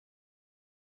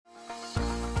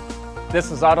This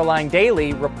is Autoline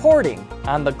Daily reporting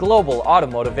on the global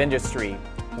automotive industry.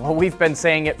 Well, we've been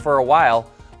saying it for a while,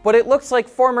 but it looks like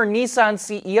former Nissan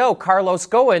CEO Carlos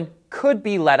Ghosn could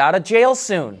be let out of jail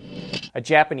soon. A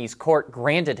Japanese court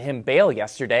granted him bail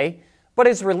yesterday, but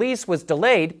his release was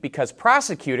delayed because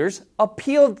prosecutors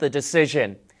appealed the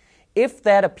decision. If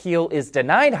that appeal is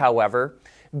denied, however,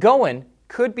 Ghosn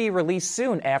could be released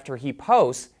soon after he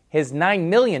posts his $9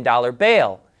 million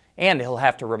bail, and he'll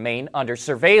have to remain under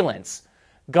surveillance.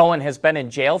 Ghosn has been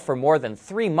in jail for more than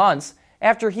 3 months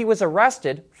after he was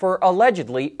arrested for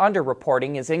allegedly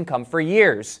underreporting his income for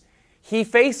years. He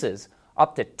faces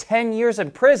up to 10 years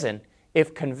in prison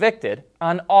if convicted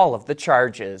on all of the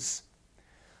charges.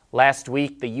 Last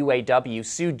week, the UAW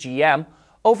sued GM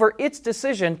over its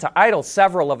decision to idle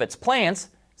several of its plants,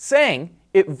 saying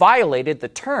it violated the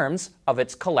terms of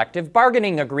its collective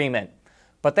bargaining agreement.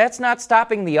 But that's not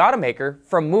stopping the automaker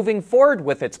from moving forward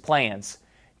with its plans.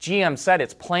 GM said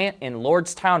its plant in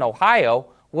Lordstown, Ohio,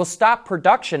 will stop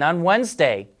production on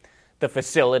Wednesday. The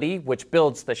facility, which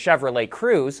builds the Chevrolet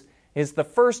Cruze, is the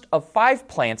first of 5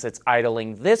 plants it's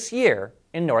idling this year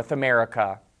in North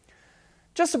America.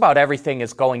 Just about everything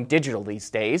is going digital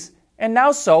these days, and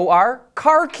now so are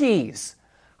car keys.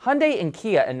 Hyundai and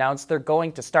Kia announced they're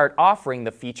going to start offering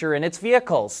the feature in its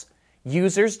vehicles.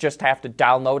 Users just have to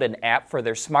download an app for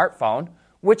their smartphone,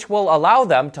 which will allow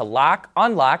them to lock,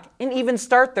 unlock, and even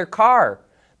start their car.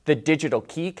 The digital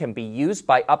key can be used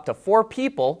by up to 4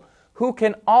 people who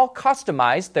can all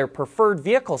customize their preferred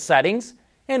vehicle settings,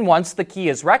 and once the key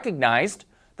is recognized,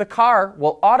 the car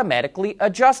will automatically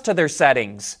adjust to their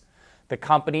settings. The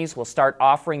companies will start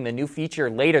offering the new feature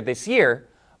later this year,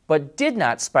 but did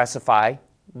not specify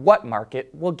what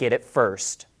market will get it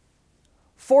first.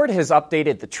 Ford has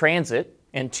updated the Transit,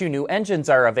 and 2 new engines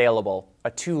are available,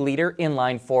 a 2-liter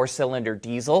inline 4-cylinder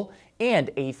diesel and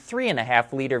a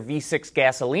 3.5-liter V6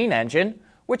 gasoline engine,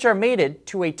 which are mated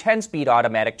to a 10-speed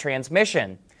automatic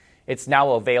transmission. It's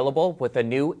now available with a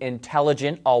new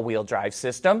intelligent all-wheel drive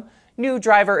system, new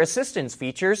driver assistance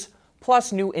features,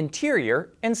 plus new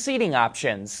interior and seating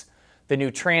options. The new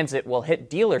Transit will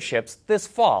hit dealerships this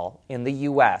fall in the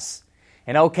U.S.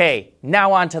 And okay,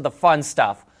 now on to the fun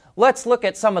stuff. Let's look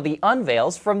at some of the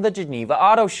unveils from the Geneva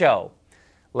Auto Show.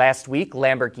 Last week,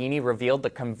 Lamborghini revealed the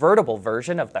convertible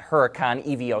version of the Huracan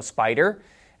EVO Spyder,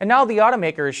 and now the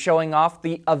automaker is showing off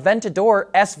the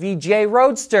Aventador SVJ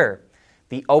Roadster.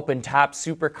 The open-top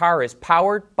supercar is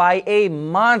powered by a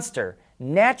monster,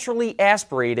 naturally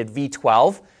aspirated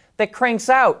V12 that cranks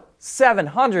out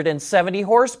 770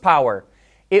 horsepower.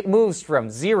 It moves from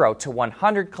 0 to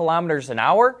 100 kilometers an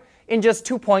hour in just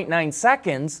 2.9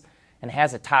 seconds, and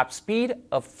has a top speed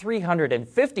of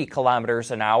 350 kilometers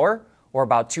an hour, or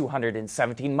about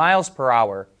 217 miles per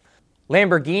hour.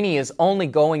 Lamborghini is only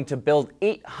going to build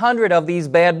 800 of these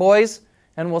bad boys,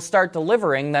 and will start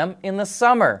delivering them in the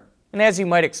summer. And as you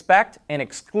might expect, an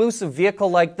exclusive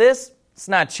vehicle like this, it's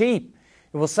not cheap.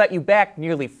 It will set you back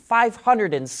nearly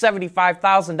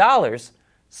 $575,000,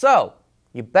 so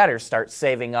you better start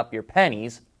saving up your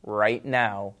pennies right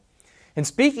now. And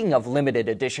speaking of limited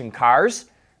edition cars,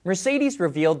 Mercedes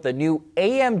revealed the new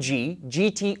AMG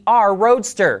GT-R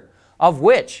Roadster, of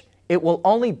which it will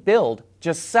only build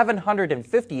just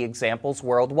 750 examples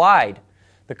worldwide.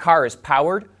 The car is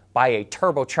powered by a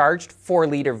turbocharged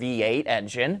 4-liter V8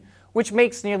 engine, which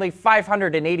makes nearly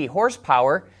 580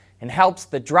 horsepower and helps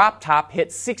the drop top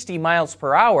hit 60 miles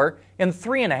per hour in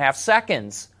 3.5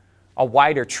 seconds. A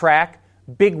wider track,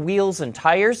 big wheels and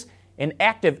tires, and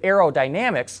active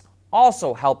aerodynamics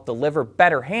also help deliver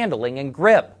better handling and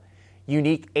grip.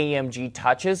 Unique AMG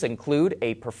touches include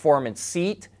a performance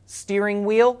seat, steering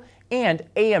wheel, and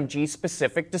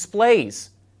AMG-specific displays.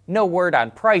 No word on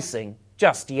pricing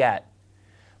just yet.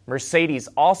 Mercedes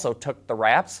also took the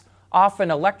wraps off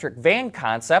an electric van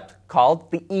concept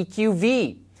called the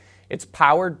EQV. It's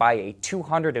powered by a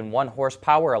 201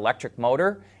 horsepower electric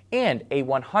motor and a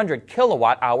 100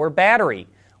 kilowatt-hour battery,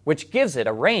 which gives it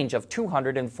a range of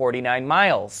 249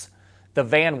 miles. The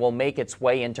van will make its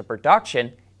way into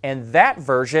production, and that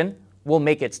version will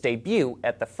make its debut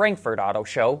at the Frankfurt Auto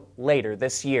Show later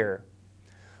this year.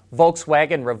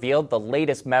 Volkswagen revealed the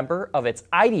latest member of its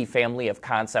ID family of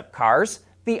concept cars,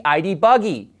 the ID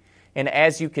Buggy. And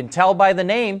as you can tell by the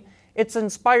name, it's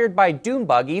inspired by dune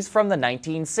buggies from the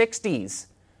 1960s.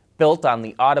 Built on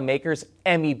the automaker's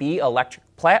MEB electric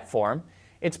platform,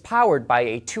 it's powered by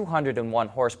a 201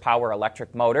 horsepower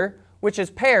electric motor, which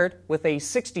is paired with a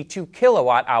 62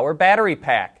 kilowatt-hour battery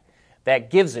pack.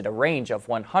 That gives it a range of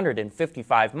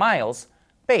 155 miles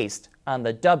based on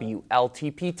the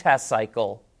WLTP test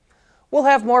cycle. We'll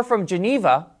have more from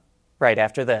Geneva right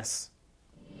after this.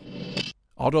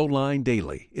 AutoLine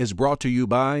Daily is brought to you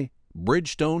by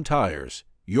Bridgestone Tires,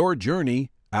 your journey,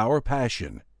 our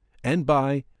passion, and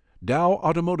by Dow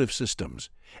Automotive Systems,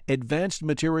 advanced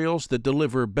materials that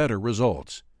deliver better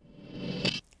results.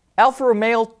 Alfa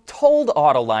Romeo told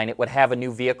AutoLine it would have a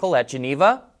new vehicle at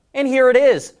Geneva, and here it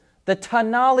is, the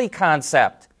Tonale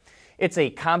concept. It's a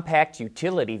compact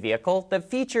utility vehicle that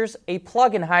features a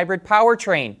plug-in hybrid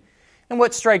powertrain. And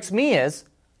what strikes me is,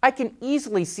 I can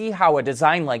easily see how a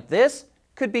design like this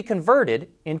could be converted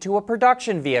into a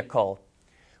production vehicle.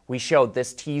 We showed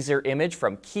this teaser image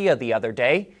from Kia the other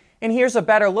day, and here's a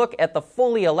better look at the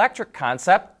fully electric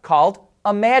concept called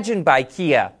Imagine by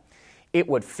Kia. It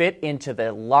would fit into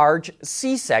the large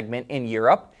C segment in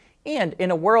Europe, and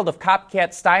in a world of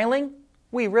copycat styling,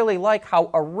 we really like how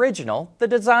original the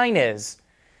design is.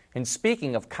 And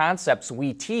speaking of concepts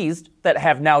we teased that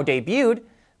have now debuted,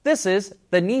 this is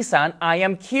the Nissan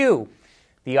IMQ.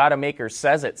 The automaker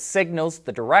says it signals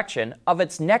the direction of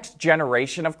its next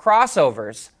generation of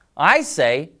crossovers. I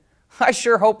say, I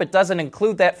sure hope it doesn't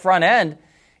include that front end.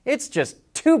 It's just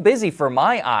too busy for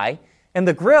my eye, and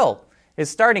the grille is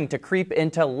starting to creep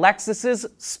into Lexus's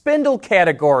spindle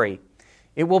category.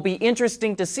 It will be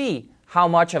interesting to see how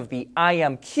much of the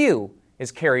IMQ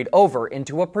is carried over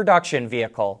into a production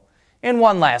vehicle. And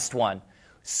one last one.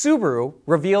 Subaru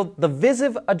revealed the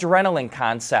Visiv Adrenaline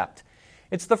concept.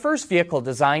 It's the first vehicle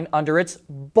designed under its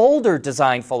bolder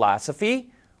design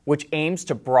philosophy, which aims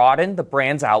to broaden the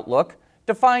brand's outlook,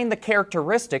 define the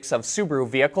characteristics of Subaru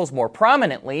vehicles more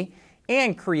prominently,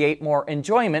 and create more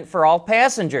enjoyment for all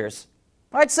passengers.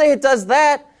 I'd say it does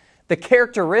that. The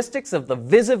characteristics of the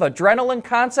Visiv Adrenaline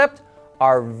concept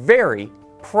are very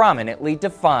prominently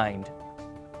defined.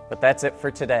 But that's it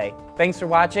for today. Thanks for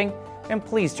watching, and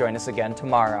please join us again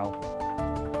tomorrow.